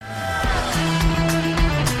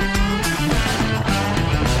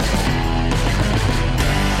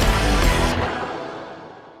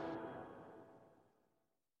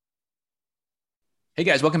Hey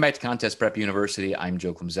guys, welcome back to Contest Prep University. I'm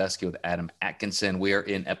Joe Klemzeski with Adam Atkinson. We are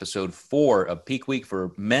in episode 4 of Peak Week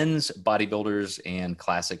for men's bodybuilders and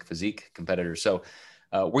classic physique competitors. So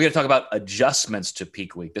we're going to talk about adjustments to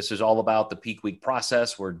Peak Week. This is all about the Peak Week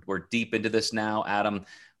process. We're deep into this now. Adam,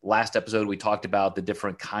 last episode we talked about the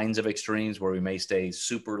different kinds of extremes where we may stay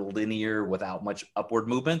super linear without much upward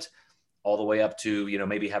movement, all the way up to,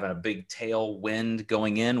 maybe having a big tailwind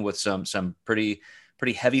going in with some pretty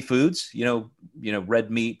heavy foods, red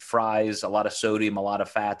meat, fries, a lot of sodium, a lot of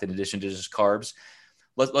fat, in addition to just carbs.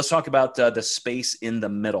 Let's talk about the space in the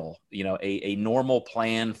middle. A normal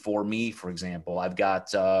plan for me, for example, I've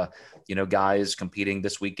got, guys competing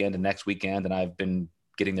this weekend and next weekend, and I've been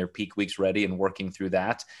getting their peak weeks ready and working through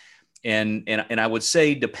that. And I would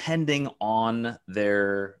say, depending on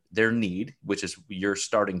their need, which is your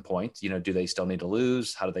starting point, do they still need to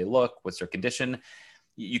lose? How do they look? What's their condition?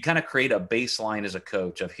 You kind of create a baseline as a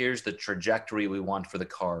coach of here's the trajectory we want for the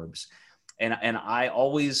carbs. And I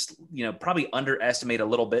always, probably underestimate a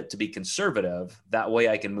little bit to be conservative. That way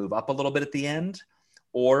I can move up a little bit at the end.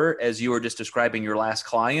 Or as you were just describing your last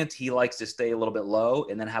client, he likes to stay a little bit low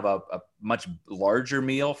and then have a much larger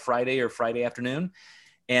meal Friday or Friday afternoon.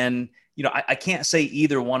 And, I can't say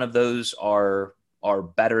either one of those are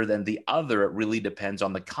better than the other. It really depends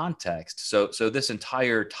on the context. So this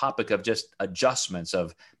entire topic of just adjustments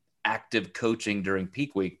of active coaching during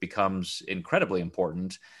peak week becomes incredibly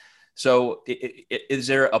important. So is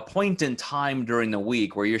there a point in time during the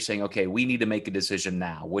week where you're saying, okay, we need to make a decision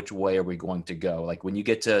now? Which way are we going to go? Like when you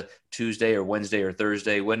get to Tuesday or Wednesday or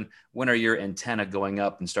Thursday, when are your antenna going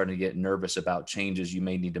up and starting to get nervous about changes you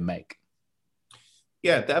may need to make?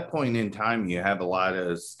 Yeah, at that point in time, you have a lot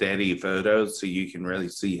of steady photos, so you can really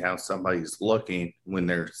see how somebody's looking when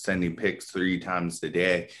they're sending pics 3 times a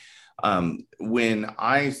day. When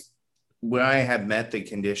I have met the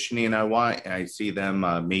conditioning I want, and I see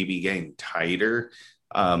them maybe getting tighter,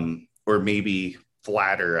 or maybe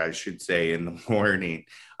flatter, I should say, in the morning.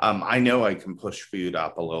 I know I can push food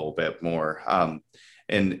up a little bit more.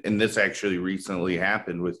 And this actually recently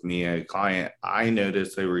happened with me, a client. I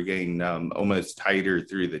noticed they were getting almost tighter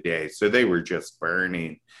through the day. So they were just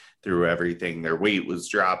burning through everything. Their weight was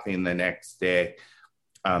dropping the next day.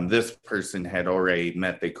 This person had already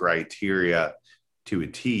met the criteria to a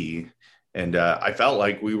T. And I felt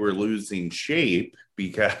like we were losing shape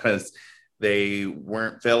because they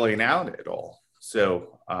weren't filling out at all.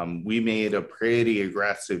 So we made a pretty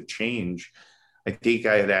aggressive change. I think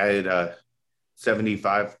I had added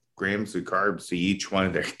 75 grams of carbs to each one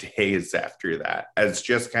of their days after that as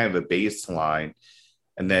just kind of a baseline.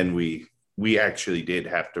 And then we actually did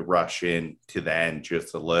have to rush in to the end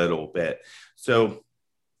just a little bit. So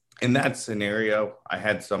in that scenario, I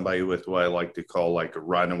had somebody with what I like to call like a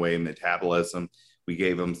runaway metabolism. We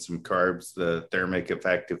gave them some carbs, the thermic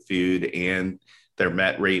effect of food, and their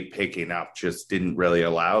met rate picking up just didn't really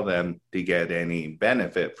allow them to get any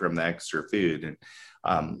benefit from the extra food.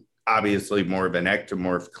 And obviously more of an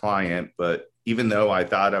ectomorph client, but even though I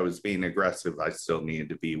thought I was being aggressive, I still needed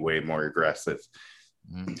to be way more aggressive.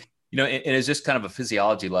 Mm-hmm. And it's just kind of a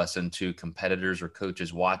physiology lesson to competitors or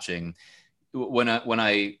coaches watching. When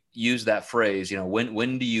I use that phrase,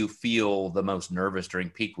 when do you feel the most nervous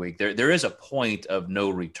during peak week? There is a point of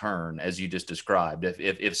no return, as you just described.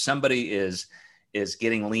 If somebody is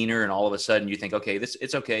getting leaner and all of a sudden you think, okay,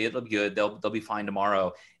 it's okay, it'll be good, they'll be fine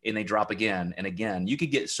tomorrow, and they drop again and again, you could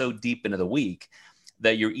get so deep into the week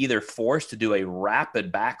that you're either forced to do a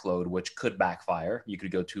rapid backload, which could backfire. You could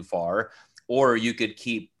go too far, or you could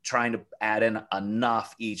keep trying to add in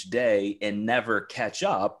enough each day and never catch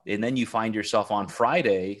up. And then you find yourself on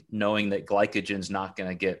Friday knowing that glycogen's not going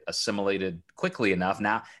to get assimilated quickly enough.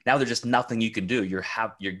 Now there's just nothing you can do. You're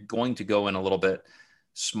going to go in a little bit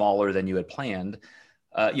smaller than you had planned.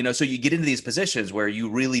 So you get into these positions where you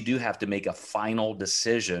really do have to make a final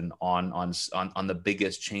decision on the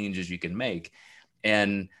biggest changes you can make.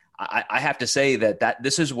 And I have to say that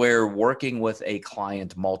this is where working with a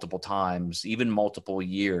client multiple times, even multiple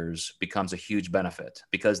years, becomes a huge benefit,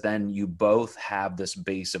 because then you both have this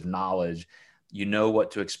base of knowledge. You know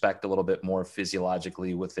what to expect a little bit more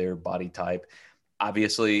physiologically with their body type.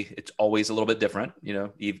 Obviously, it's always a little bit different.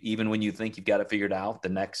 Even when you think you've got it figured out, the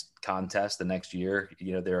next contest, the next year,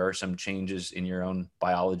 there are some changes in your own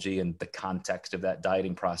biology and the context of that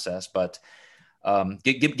dieting process. But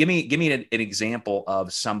give me an example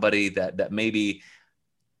of somebody that maybe,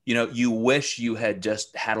 you wish you had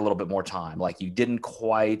just had a little bit more time, like you didn't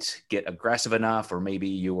quite get aggressive enough, or maybe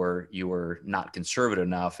you were not conservative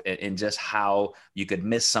enough, and just how you could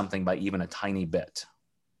miss something by even a tiny bit.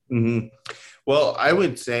 Mhm. Well, I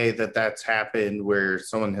would say that that's happened where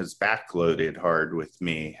someone has backloaded hard with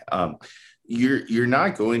me. You're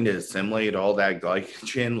not going to assimilate all that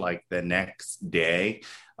glycogen like the next day.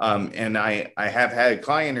 And I have had a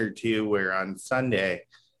client or two where on Sunday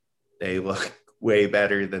they look way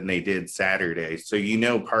better than they did Saturday. So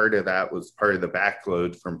part of that was part of the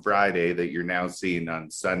backload from Friday that you're now seeing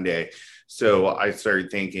on Sunday. So I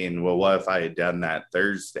started thinking, well, what if I had done that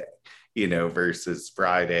Thursday, versus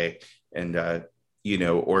Friday, and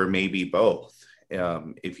or maybe both.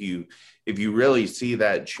 If you really see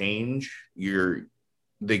that change,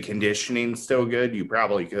 the conditioning's still good. You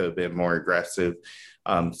probably could have been more aggressive.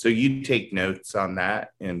 So you take notes on that,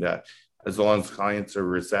 and as long as clients are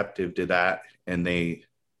receptive to that, and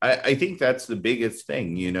I think that's the biggest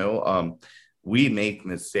thing. We make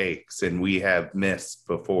mistakes and we have missed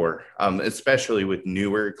before, especially with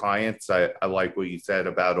newer clients. I like what you said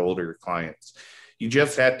about older clients. You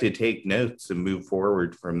just have to take notes and move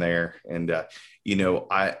forward from there. And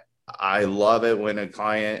I love it when a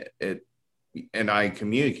client and I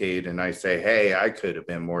communicate and I say, hey, I could have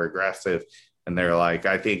been more aggressive. And they're like,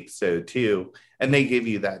 I think so too. And they give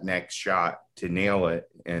you that next shot to nail it.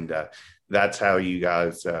 And that's how you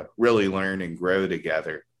guys really learn and grow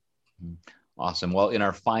together. Awesome. Well, in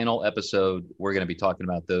our final episode, we're going to be talking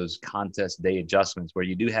about those contest day adjustments where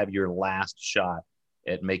you do have your last shot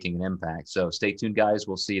at making an impact. So stay tuned, guys.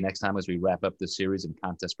 We'll see you next time as we wrap up this series in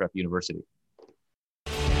Contest Prep University.